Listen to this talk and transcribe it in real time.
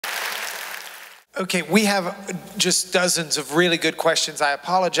Okay, we have just dozens of really good questions. I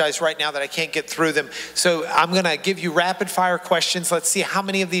apologize right now that I can't get through them. So I'm going to give you rapid fire questions. Let's see how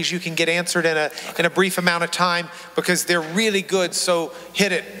many of these you can get answered in a brief amount of time, because they're really good. So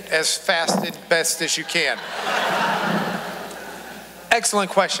hit it as fast and best as you can.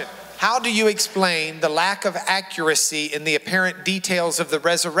 Excellent question. How do you explain the lack of accuracy in the apparent details of the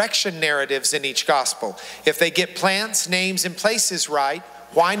resurrection narratives in each gospel? If they get plants, names, and places right,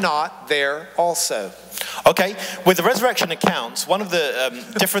 why not there also? Okay, with the resurrection accounts, one of the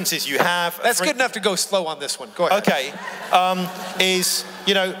differences you have... That's good enough to go slow on this one. Go ahead. Okay, is,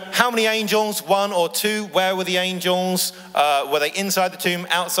 you know, how many angels? 1 or 2? Where were the angels? Were they inside the tomb,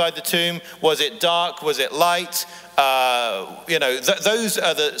 outside the tomb? Was it dark? Was it light? You know, those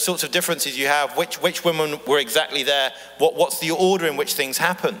are the sorts of differences you have. Which women were exactly there? What's the order in which things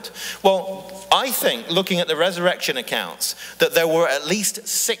happened? Well, I think, looking at the resurrection accounts, that there were at least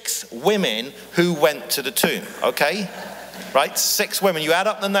 6 women who went to the tomb, okay? Right? 6 women. You add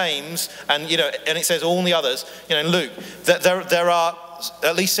up the names, and, you know, and it says all the others, you know, in Luke, that there are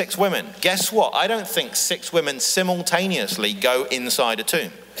at least 6 women. Guess what? I don't think 6 women simultaneously go inside a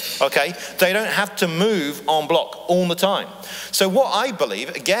tomb. Okay, they don't have to move en bloc all the time. So what I believe,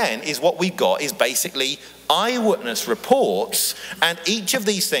 again, is what we've got is basically eyewitness reports, and each of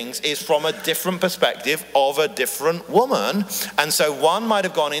these things is from a different perspective of a different woman. And so one might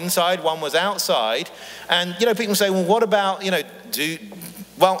have gone inside, one was outside. And, you know, people say, well, what about, you know,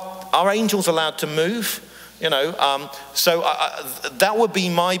 are angels allowed to move? You know, that would be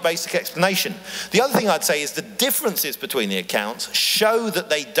my basic explanation. The other thing I'd say is the differences between the accounts show that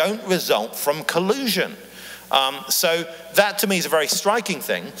they don't result from collusion. So that to me is a very striking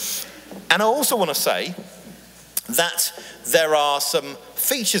thing. And I also want to say that there are some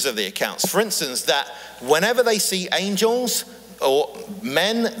features of the accounts. For instance, that whenever they see angels or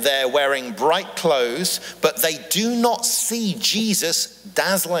men, they're wearing bright clothes, but they do not see Jesus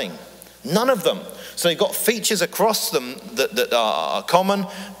dazzling. None of them. So they've got features across them that are common,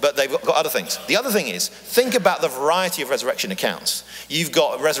 but they've got other things. The other thing is, think about the variety of resurrection accounts. You've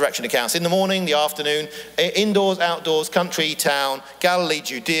got resurrection accounts in the morning, the afternoon, indoors, outdoors, country, town, Galilee,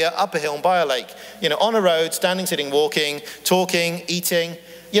 Judea, up a hill, by a lake, you know, on a road, standing, sitting, walking, talking, eating.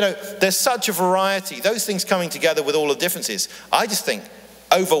 You know, there's such a variety. Those things coming together with all the differences, I just think,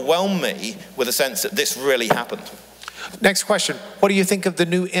 overwhelm me with a sense that this really happened. Next question. What do you think of the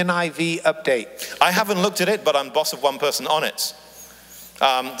new NIV update? I haven't looked at it, but I'm boss of one person on it.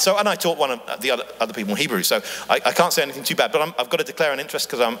 And I taught one of the other people in Hebrew, so I can't say anything too bad, but I've got to declare an interest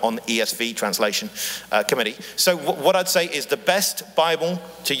because I'm on the ESV translation committee. So what I'd say is the best Bible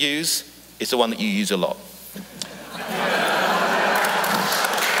to use is the one that you use a lot.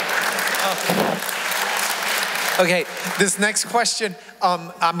 Okay, this next question,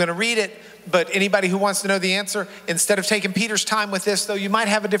 I'm going to read it. But anybody who wants to know the answer, instead of taking Peter's time with this, though you might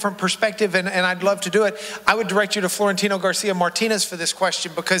have a different perspective, and I'd love to do it, I would direct you to Florentino Garcia Martinez for this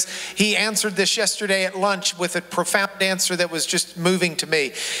question, because he answered this yesterday at lunch with a profound answer that was just moving to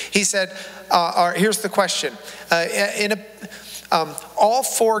me. He said, here's the question. All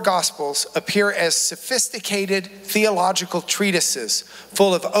 4 Gospels appear as sophisticated theological treatises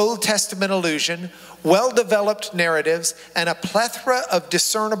full of Old Testament allusion, well-developed narratives, and a plethora of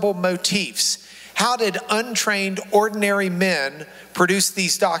discernible motifs. How did untrained, ordinary men produce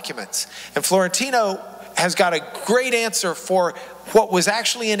these documents? And Florentino has got a great answer for what was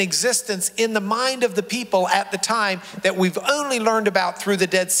actually in existence in the mind of the people at the time that we've only learned about through the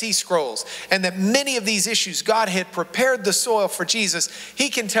Dead Sea Scrolls, and that many of these issues, God had prepared the soil for Jesus. He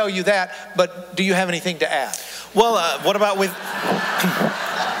can tell you that, but do you have anything to add? Well, what about with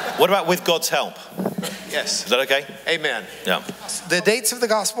God's help? Yes. Is that okay? Amen. Yeah. The dates of the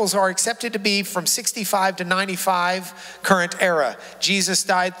Gospels are accepted to be from 65 to 95 current era. Jesus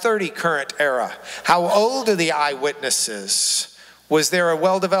died 30 current era. How old are the eyewitnesses? Was there a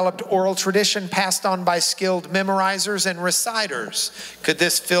well-developed oral tradition passed on by skilled memorizers and reciters? Could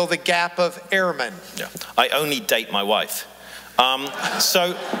this fill the gap of airmen? Yeah. I only date my wife.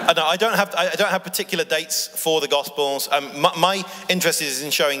 So no, I don't have particular dates for the Gospels. My interest is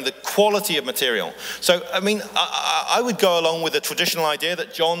in showing the quality of material. So I mean, I would go along with the traditional idea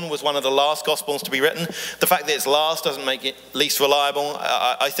that John was one of the last Gospels to be written. The fact that it's last doesn't make it least reliable.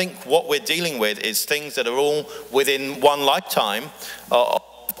 I think what we're dealing with is things that are all within one lifetime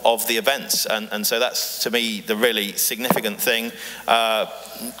of the events, and so that's to me the really significant thing.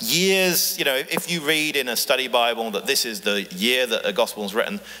 Years, you know, if you read in a study Bible that this is the year that a gospel is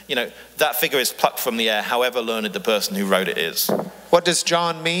written, you know, that figure is plucked from the air, however learned the person who wrote it is. What does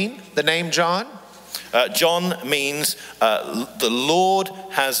John mean? The name John? John means the Lord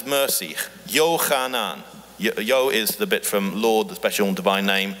has mercy. Yochanan. Yo is the bit from Lord, the special divine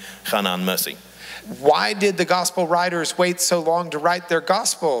name. Chanan, mercy. Why did the gospel writers wait so long to write their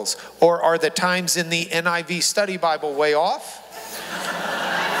gospels? Or are the times in the NIV Study Bible way off?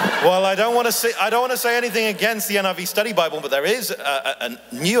 Well, I don't want to say anything against the NIV Study Bible, but there is a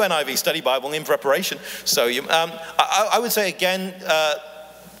new NIV Study Bible in preparation. So I would say again,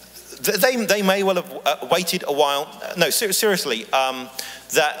 they may well have waited a while. No, seriously,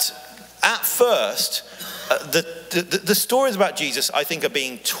 that at first the stories about Jesus, I think, are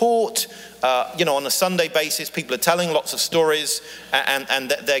being taught. On a Sunday basis, people are telling lots of stories, and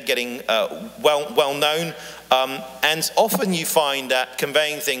they're getting well known. And often you find that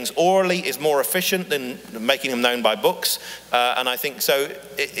conveying things orally is more efficient than making them known by books. And I think so.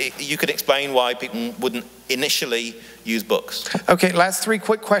 You could explain why people wouldn't initially use books. Okay, last three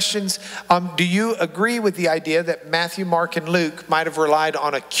quick questions. Do you agree with the idea that Matthew, Mark, and Luke might have relied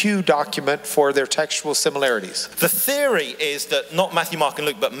on a Q document for their textual similarities? The theory is that not Matthew, Mark, and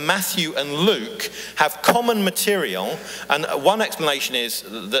Luke, but Matthew and Luke have common material. And one explanation is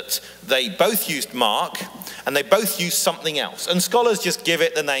that they both used Mark and they both used something else. And scholars just give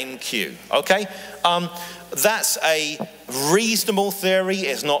it the name Q, okay? That's a reasonable theory.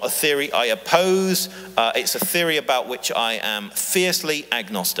 It's not a theory I oppose. It's a theory about which I am fiercely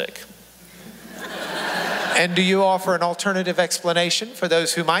agnostic. And do you offer an alternative explanation for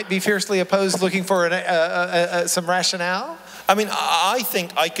those who might be fiercely opposed, looking for some rationale? I mean, I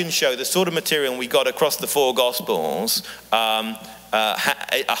think I can show the sort of material we got across the four Gospels, a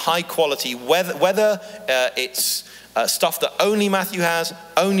high quality, whether it's stuff that only Matthew has,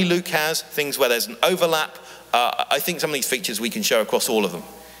 only Luke has, things where there's an overlap. I think some of these features we can show across all of them.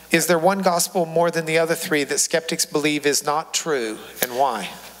 Is there one gospel more than the other three that skeptics believe is not true, and why?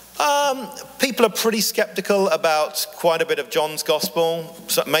 People are pretty skeptical about quite a bit of John's gospel.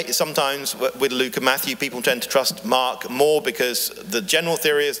 Sometimes with Luke and Matthew, people tend to trust Mark more because the general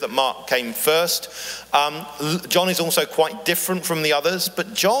theory is that Mark came first. John is also quite different from the others,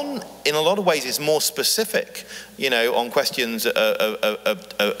 but John, in a lot of ways, is more specific, on questions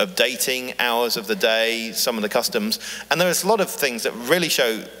of dating, hours of the day, some of the customs. And there's a lot of things that really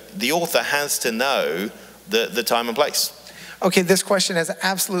show the author has to know the time and place. Okay, this question has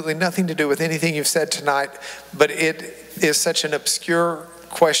absolutely nothing to do with anything you've said tonight, but it is such an obscure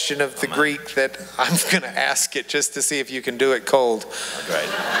question of the Greek that I'm going to ask it just to see if you can do it cold. Great.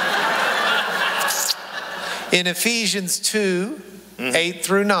 In Ephesians 2, 8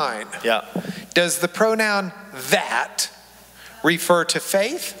 through 9, does the pronoun that refer to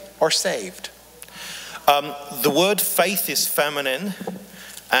faith or saved? The word faith is feminine.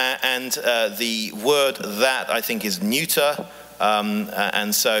 And the word that, I think, is neuter,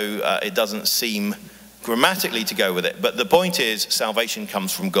 and so it doesn't seem grammatically to go with it. But the point is, salvation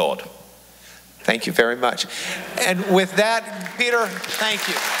comes from God. Thank you very much. And with that, Peter, thank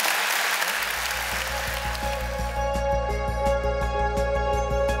you.